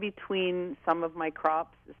in between some of my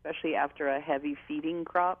crops, especially after a heavy feeding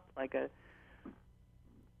crop like an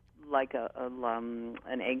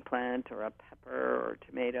eggplant or a pepper or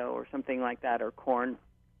tomato or something like that, or corn,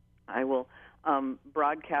 I will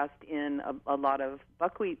broadcast in a lot of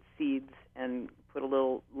buckwheat seeds and put a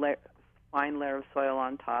little fine layer of soil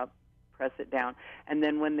on top, press it down, and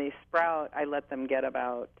then when they sprout, I let them get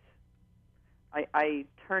about, I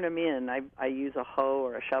turn them in. I use a hoe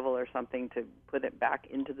or a shovel or something to put it back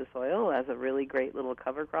into the soil as a really great little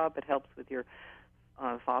cover crop. It helps with your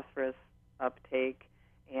phosphorus uptake,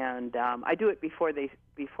 and I do it before it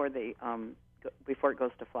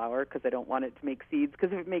goes to flower, because I don't want it to make seeds,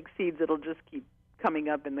 because if it makes seeds, it'll just keep coming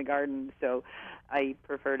up in the garden. So I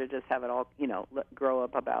prefer to just have it all, grow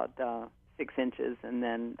up about 6 inches and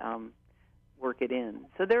then work it in.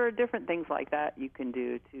 So there are different things like that you can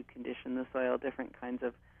do to condition the soil, different kinds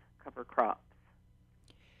of cover crops.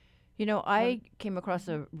 I came across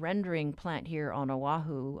a rendering plant here on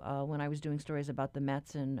Oahu when I was doing stories about the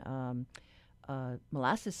Matson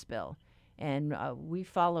molasses spill. And we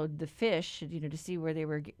followed the fish, to see where they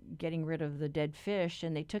were getting rid of the dead fish.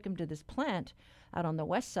 And they took them to this plant out on the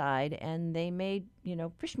west side, and they made,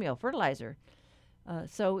 fish meal, fertilizer.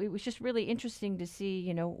 So it was just really interesting to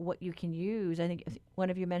see, what you can use. I think one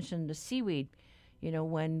of you mentioned the seaweed.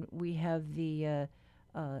 When we have the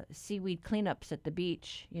seaweed cleanups at the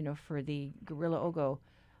beach, for the Gorilla Ogo,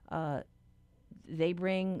 they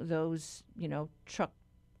bring those, truck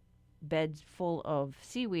beds full of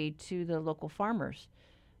seaweed to the local farmers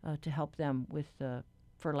to help them with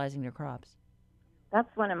fertilizing their crops.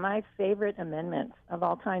 That's one of my favorite amendments of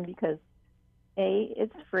all time, because A,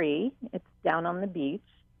 it's free, it's down on the beach,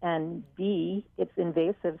 and B, it's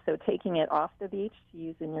invasive, so taking it off the beach to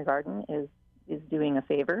use in your garden is doing a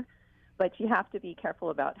favor. But you have to be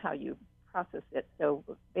careful about how you process it. So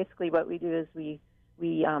basically what we do is we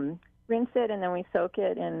rinse it, and then we soak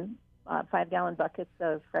it in 5-gallon buckets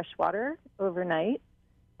of fresh water overnight,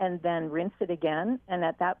 and then rinse it again. And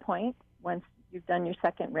at that point, once you've done your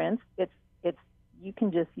second rinse, you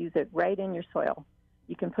can just use it right in your soil.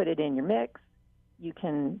 You can put it in your mix. You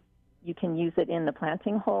can use it in the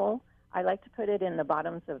planting hole. I like to put it in the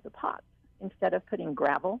bottoms of the pots instead of putting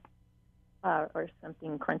gravel or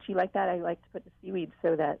something crunchy like that. I like to put the seaweed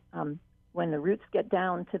so that when the roots get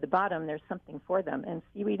down to the bottom, there's something for them. And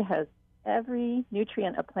seaweed has every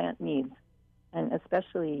nutrient a plant needs, and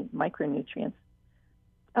especially micronutrients.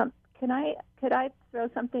 Could I throw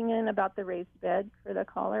something in about the raised bed for the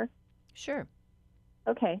caller? Sure.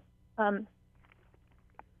 Okay.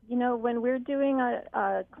 When we're doing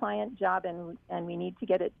a client job and we need to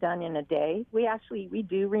get it done in a day, we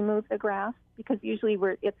do remove the grass, because usually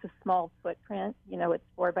it's a small footprint. It's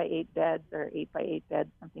 4x8 beds or 8x8 beds,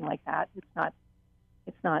 something like that. It's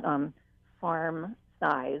not farm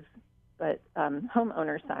size, but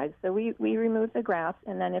homeowner size. So we remove the grass,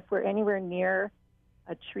 and then if we're anywhere near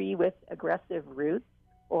a tree with aggressive roots,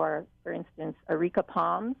 or for instance, areca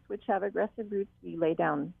palms, which have aggressive roots, we lay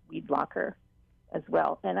down weed blocker as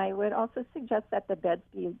well. And I would also suggest that the beds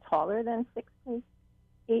be taller than 6 to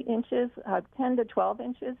 8 inches. 10 to 12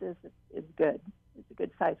 inches is good. It's a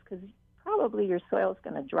good size, because probably your soil is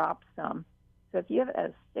going to drop some. So if you have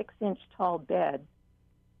a 6-inch tall bed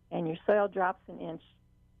and your soil drops an inch,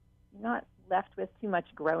 you're not left with too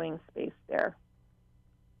much growing space there.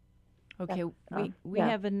 Okay, we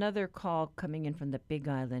have another call coming in from the Big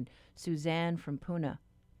Island. Suzanne from Puna.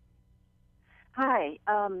 Hi,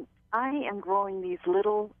 I am growing these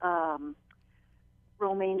little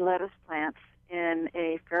romaine lettuce plants in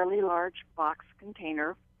a fairly large box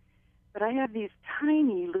container. but I have these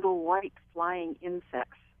tiny little white flying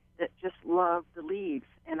insects that just love the leaves,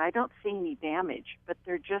 and I don't see any damage, but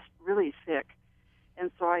they're just really sick.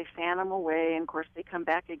 And so I fan them away, and of course they come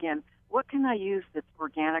back again. What can I use that's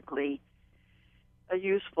organically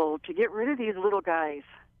useful to get rid of these little guys?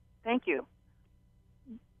 Thank you.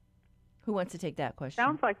 Who wants to take that question?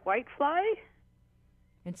 Sounds like whitefly.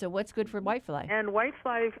 And so what's good for whitefly? And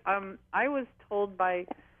whitefly, I was told by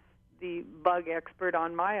the bug expert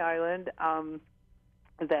on my island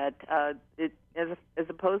that it, as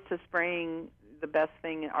opposed to spraying, the best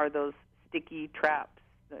thing are those sticky traps.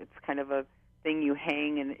 It's kind of a thing you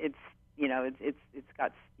hang, and it's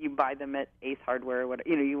got, you buy them at Ace Hardware, or whatever,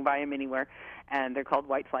 you can buy them anywhere, and they're called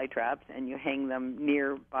whitefly traps, and you hang them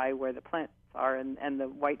nearby where the plants are, and the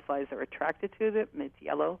whiteflies are attracted to it. It's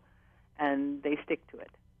yellow, and they stick to it.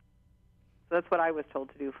 So that's what I was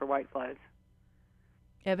told to do for whiteflies.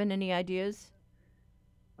 Evan, any ideas?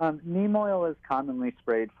 Neem oil is commonly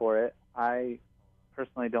sprayed for it. I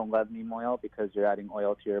personally don't love neem oil because you're adding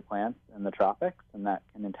oil to your plants in the tropics, and that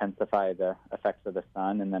can intensify the effects of the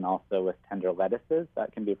sun. And then also with tender lettuces,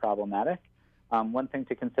 that can be problematic. One thing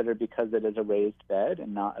to consider, because it is a raised bed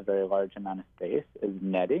and not a very large amount of space, is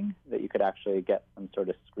netting, that you could actually get some sort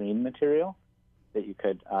of screen material that you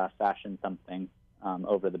could fashion something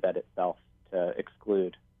over the bed itself to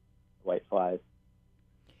exclude white flies.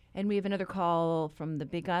 And we have another call from the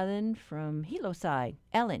Big Island, from Hilo side.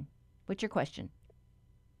 Ellen, what's your question?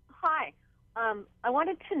 Hi. I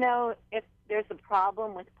wanted to know if there's a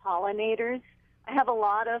problem with pollinators. I have a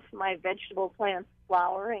lot of my vegetable plants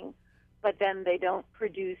flowering, but then they don't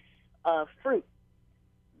produce fruit.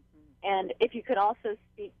 And if you could also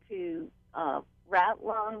speak to rat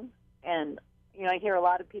lung, and I hear a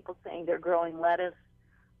lot of people saying they're growing lettuce.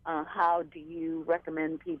 How do you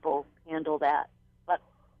recommend people handle that? But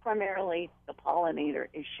primarily the pollinator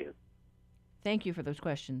issue. Thank you for those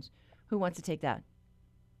questions. Who wants to take that?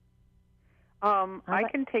 I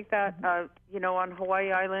can take that. On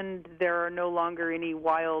Hawaii Island, there are no longer any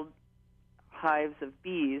wild hives of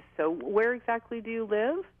bees. So where exactly do you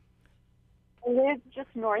live? I live just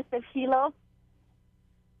north of Hilo.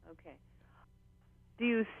 Okay. Do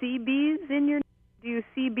you see bees in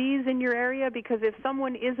your area? Because if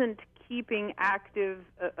someone isn't keeping active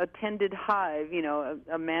a tended hive,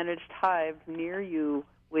 a managed hive near you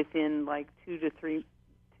within like 2 to 3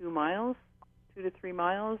 miles,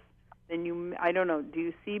 then I don't know, do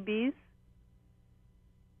you see bees?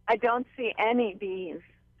 I don't see any bees.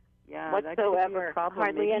 Yeah, whatsoever. That could be a problem.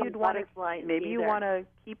 Hardly any butterflies. Maybe you want to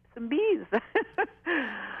keep some bees.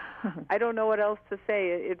 I don't know what else to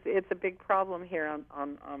say. It's a big problem here on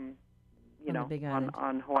Big Island.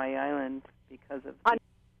 on Hawaii Island because of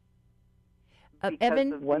Evan,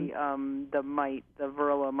 the mite, the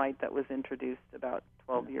Varroa mite that was introduced about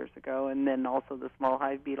 12 years ago, and then also the small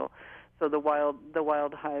hive beetle. So the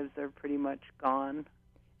wild hives are pretty much gone.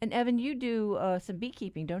 And Evan, you do some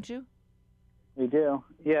beekeeping, don't you? We do,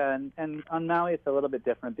 yeah. And on Maui, it's a little bit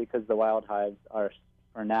different because the wild hives are,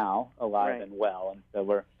 for now, alive and well, and so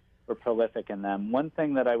we're prolific in them. One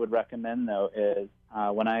thing that I would recommend, though, is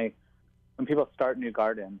when people start new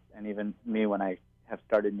gardens, and even me when I have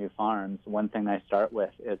started new farms, one thing I start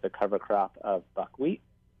with is a cover crop of buckwheat,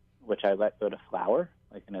 which I let go to flower,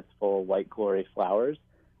 like in its full white glory flowers.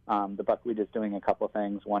 The buckwheat is doing a couple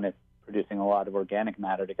things. One, it's producing a lot of organic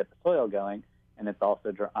matter to get the soil going, and it's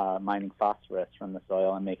also mining phosphorus from the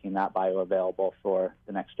soil and making that bioavailable for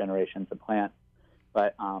the next generations of plants.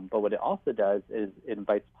 But what it also does is it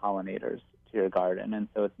invites pollinators to your garden, and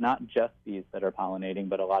so it's not just bees that are pollinating,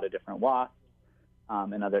 but a lot of different wasps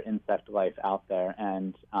and other insect life out there.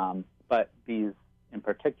 And but bees in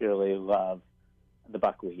particularly love the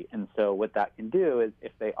buckwheat, and so what that can do is,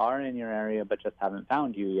 if they are in your area but just haven't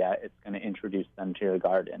found you yet, it's going to introduce them to your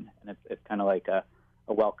garden, and it's kind of like a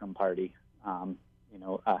welcome party.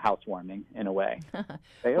 A housewarming in a way.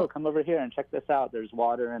 Say, come over here and check this out. There's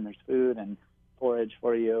water and there's food and forage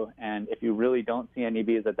for you. And if you really don't see any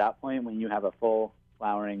bees at that point, when you have a full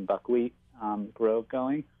flowering buckwheat grove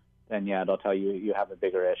going, then it'll tell you you have a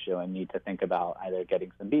bigger issue and need to think about either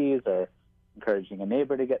getting some bees or encouraging a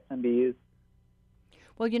neighbor to get some bees.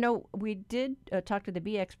 Well, we did talk to the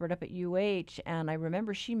bee expert up at UH, and I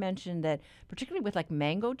remember she mentioned that, particularly with like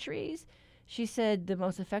mango trees, she said the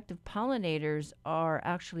most effective pollinators are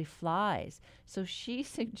actually flies. So she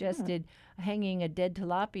suggested hanging a dead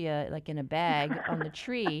tilapia like in a bag on the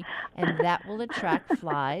tree, and that will attract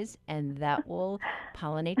flies, and that will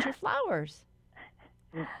pollinate your flowers.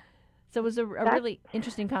 So it was a really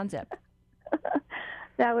interesting concept.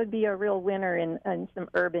 That would be a real winner in some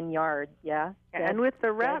urban yards, yeah. And with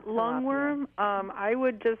the rat lungworm, I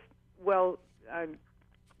would just Well,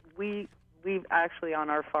 we actually on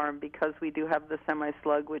our farm, because we do have the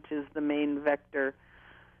semi-slug, which is the main vector,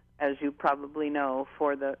 as you probably know,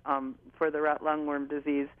 for the rat lungworm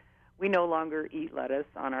disease. We no longer eat lettuce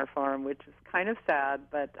on our farm, which is kind of sad.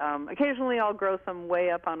 But occasionally I'll grow some way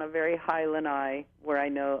up on a very high lanai where I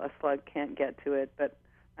know a slug can't get to it. But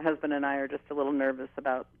my husband and I are just a little nervous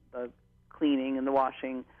about the cleaning and the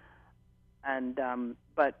washing. And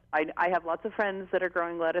but I have lots of friends that are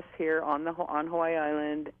growing lettuce here on Hawaii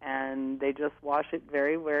Island, and they just wash it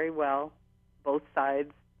very, very well, both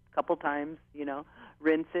sides, a couple times.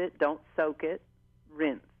 Rinse it, don't soak it,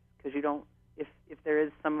 rinse, because you don't. If there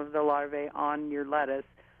is some of the larvae on your lettuce,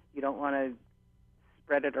 you don't want to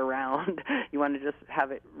spread it around. You want to just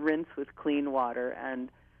have it rinse with clean water, and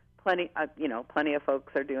plenty of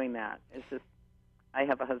folks are doing that. It's just I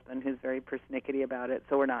have a husband who's very persnickety about it,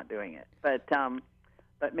 so we're not doing it. But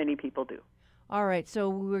many people do. All right, so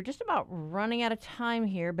we're just about running out of time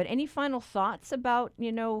here, but any final thoughts about,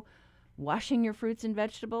 washing your fruits and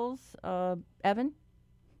vegetables, Evan?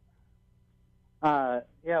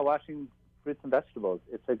 Washing fruits and vegetables.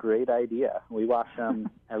 It's a great idea. We wash them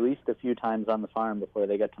at least a few times on the farm before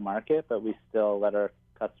they get to market, but we still let our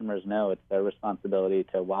customers know it's their responsibility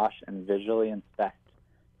to wash and visually inspect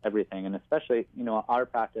everything. And especially, our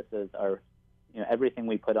practices are, everything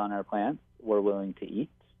we put on our plants, we're willing to eat.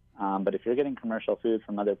 But if you're getting commercial food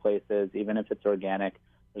from other places, even if it's organic,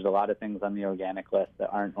 there's a lot of things on the organic list that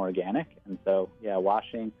aren't organic. And so,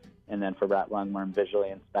 washing, and then for rat lungworm, visually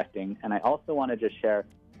inspecting. And I also want to just share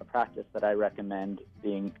a practice that I recommend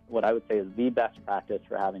being what I would say is the best practice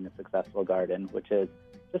for having a successful garden, which is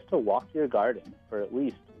just to walk your garden for at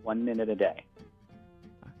least 1 minute a day.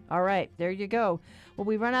 All right, there you go. Well,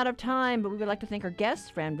 we've run out of time, but we would like to thank our guests,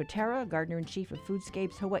 Fran Butera, Gardener-in-Chief of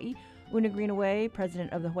Foodscapes Hawaii, Una Greenaway,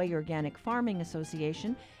 President of the Hawaii Organic Farming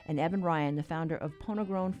Association, and Evan Ryan, the founder of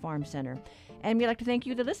Ponogrown Farm Center. And we'd like to thank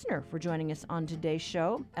you, the listener, for joining us on today's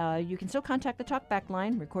show. You can still contact the Talkback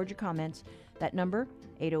line, record your comments. That number,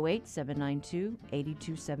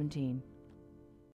 808-792-8217.